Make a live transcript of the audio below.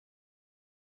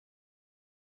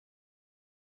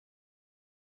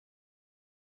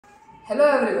Hello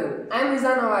everyone, I am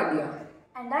Rizan Awadia.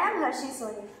 And I am Harshi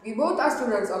Soni. We both are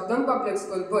students of Dun Public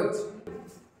School, Bhuj.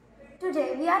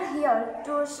 Today we are here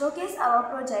to showcase our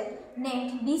project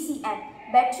named BCM,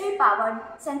 Battery Powered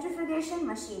Centrifugation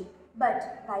Machine.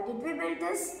 But why did we build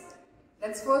this?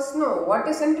 Let's first know what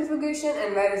is centrifugation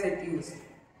and where is it used.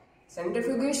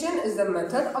 Centrifugation is the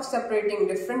method of separating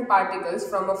different particles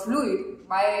from a fluid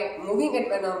by moving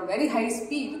it at a very high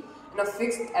speed in a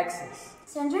fixed axis.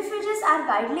 Centrifuges are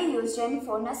widely used in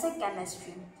forensic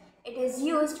chemistry. It is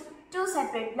used to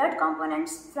separate blood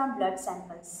components from blood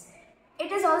samples.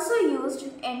 It is also used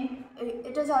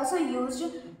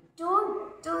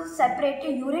to separate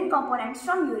urine components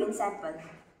from urine sample.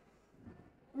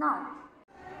 Now,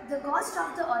 the cost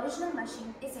of the original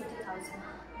machine is 80,000.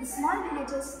 The small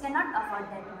villages cannot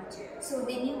afford that much, so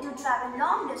they need to travel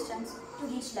long distance to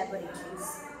reach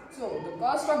laboratories. So, the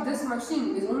cost of this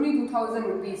machine is only 2000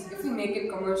 rupees if we make it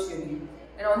commercially.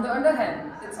 And on the other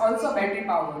hand, it's also battery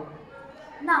powered.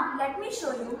 Now, let me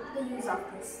show you the use of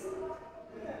this.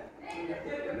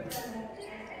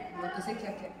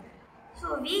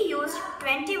 So, we used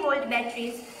 20-volt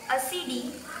batteries, a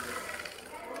CD,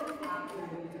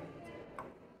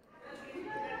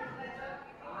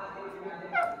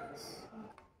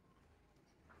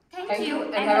 Thank you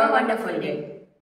and have a wonderful day.